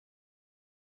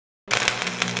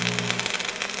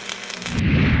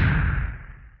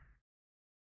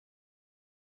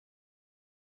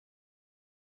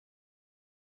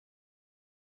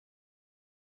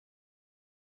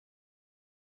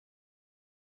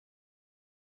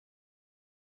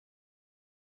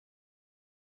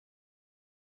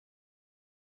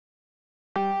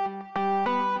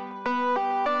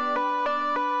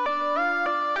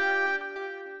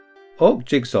Oak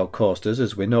jigsaw coasters,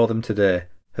 as we know them today,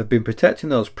 have been protecting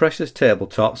those precious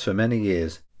tabletops for many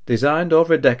years. Designed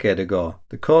over a decade ago,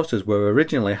 the coasters were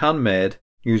originally handmade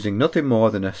using nothing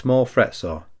more than a small fret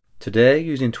saw. Today,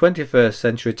 using 21st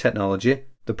century technology,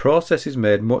 the process is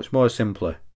made much more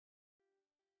simpler.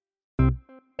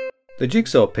 The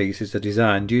jigsaw pieces are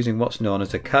designed using what's known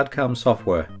as a CAD/CAM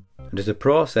software, and is a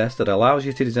process that allows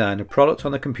you to design a product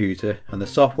on the computer, and the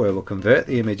software will convert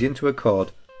the image into a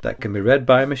code that can be read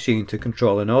by a machine to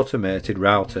control an automated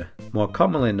router, more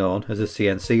commonly known as a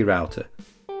CNC router.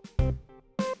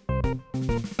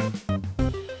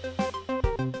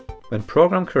 When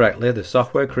programmed correctly, the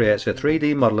software creates a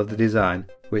 3D model of the design,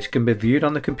 which can be viewed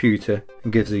on the computer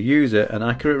and gives the user an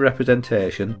accurate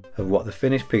representation of what the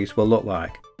finished piece will look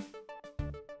like.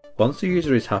 Once the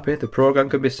user is happy, the program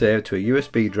can be saved to a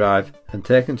USB drive and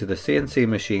taken to the CNC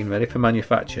machine ready for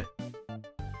manufacture.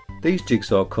 These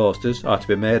jigsaw coasters are to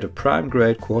be made of prime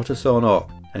grade quarter sawn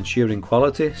oak, ensuring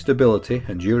quality, stability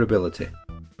and durability.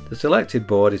 The selected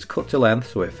board is cut to length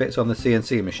so it fits on the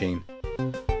CNC machine.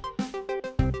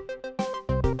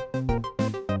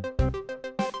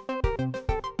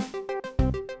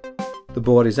 The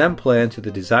board is then planed to the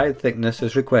desired thickness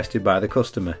as requested by the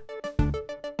customer.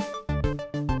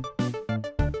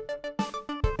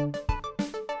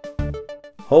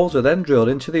 Holes are then drilled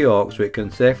into the oak so it can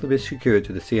safely be secured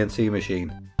to the CNC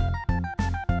machine.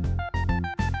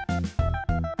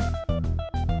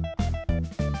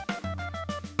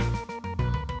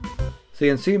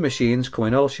 CNC machines come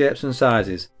in all shapes and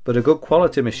sizes, but a good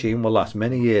quality machine will last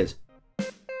many years.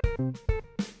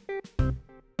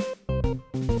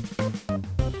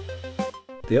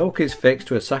 The oak is fixed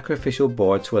to a sacrificial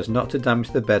board so as not to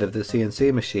damage the bed of the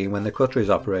CNC machine when the cutter is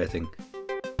operating.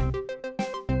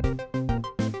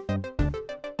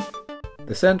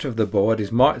 The centre of the board is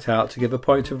marked out to give a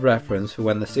point of reference for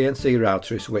when the CNC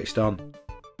router is switched on.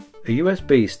 A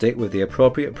USB stick with the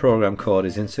appropriate program code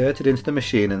is inserted into the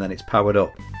machine and then it's powered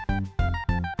up.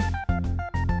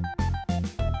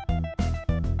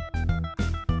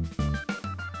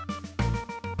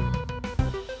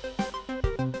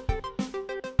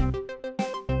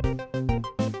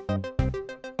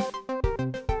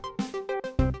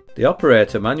 The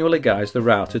operator manually guides the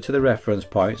router to the reference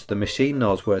point so the machine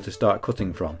knows where to start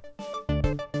cutting from.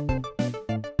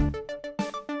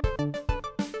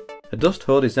 A dust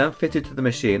hood is then fitted to the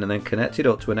machine and then connected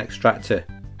up to an extractor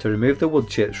to remove the wood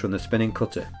chips from the spinning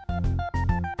cutter.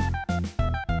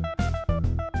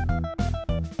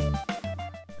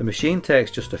 The machine takes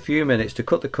just a few minutes to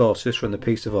cut the coasters from the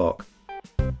piece of oak.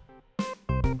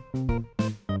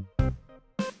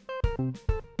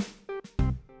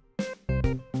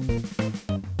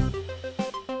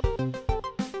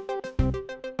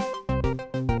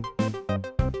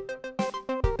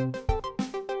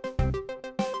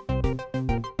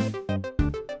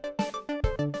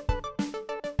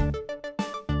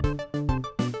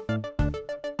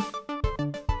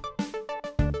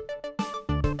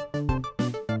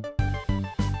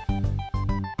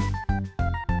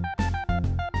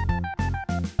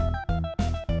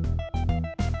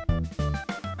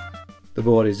 The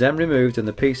board is then removed and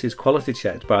the piece is quality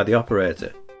checked by the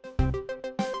operator.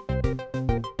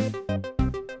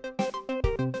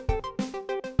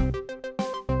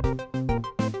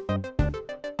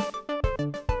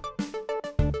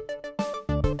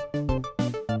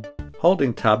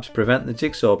 Holding tabs prevent the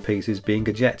jigsaw pieces being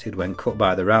ejected when cut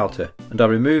by the router and are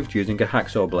removed using a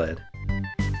hacksaw blade.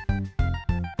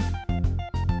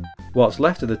 What's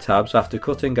left of the tabs after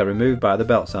cutting are removed by the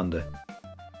belt sander.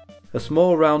 A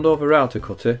small round over router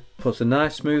cutter puts a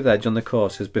nice smooth edge on the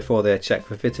coasters before they are checked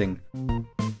for fitting.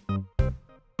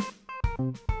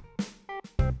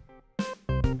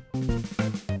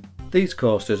 These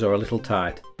coasters are a little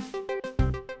tight.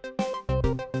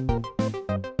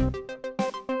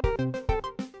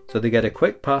 So they get a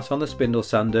quick pass on the spindle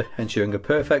sander, ensuring a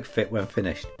perfect fit when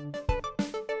finished.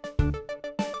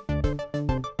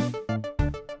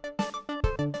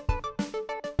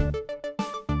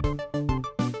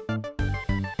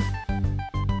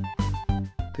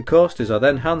 The coasters are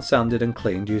then hand sanded and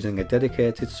cleaned using a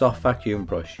dedicated soft vacuum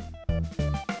brush.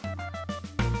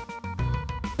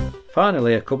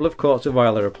 Finally, a couple of coats of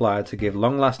oil are applied to give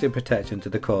long-lasting protection to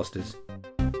the coasters.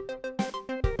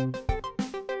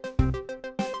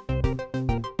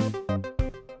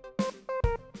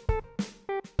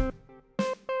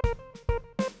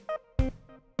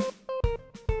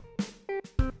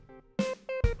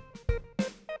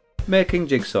 Making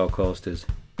jigsaw coasters.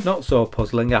 Not so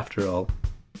puzzling after all.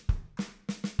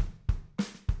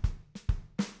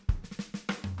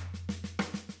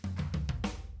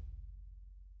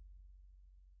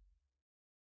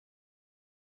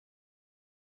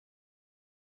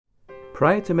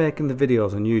 Prior to making the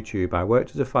videos on YouTube, I worked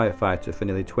as a firefighter for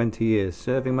nearly 20 years,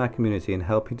 serving my community and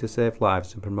helping to save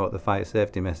lives and promote the fire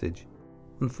safety message.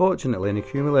 Unfortunately, an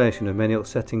accumulation of many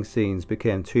upsetting scenes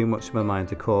became too much for my mind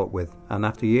to cope with, and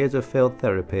after years of failed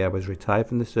therapy I was retired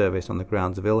from the service on the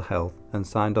grounds of ill health and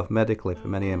signed off medically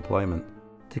from any employment.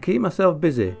 To keep myself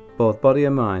busy, both body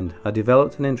and mind, I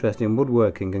developed an interest in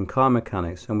woodworking and car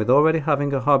mechanics, and with already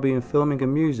having a hobby in filming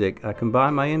and music, I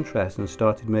combined my interests and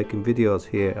started making videos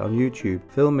here on YouTube,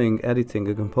 filming, editing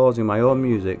and composing my own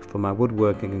music for my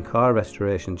woodworking and car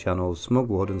restoration channels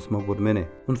Smugwood and Smugwoodmini.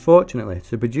 Unfortunately,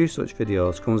 to produce such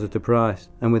videos comes at a price,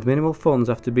 and with minimal funds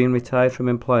after being retired from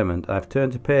employment, I've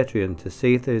turned to Patreon to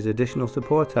see if there is additional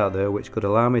support out there which could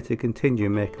allow me to continue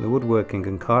making the woodworking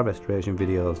and car restoration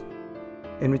videos.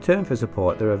 In return for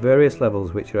support, there are various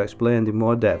levels which are explained in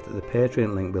more depth at the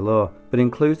Patreon link below, but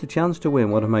includes the chance to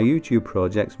win one of my YouTube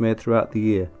projects made throughout the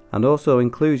year, and also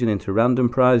inclusion into random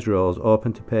prize draws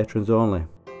open to patrons only.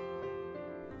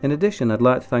 In addition, I'd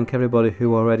like to thank everybody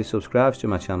who already subscribes to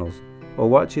my channels, or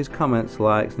watches, comments,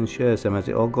 likes and shares them, as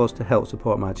it all goes to help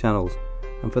support my channels,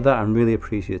 and for that I'm really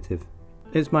appreciative.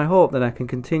 It's my hope that I can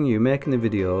continue making the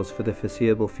videos for the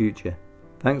foreseeable future.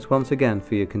 Thanks once again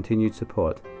for your continued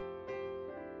support.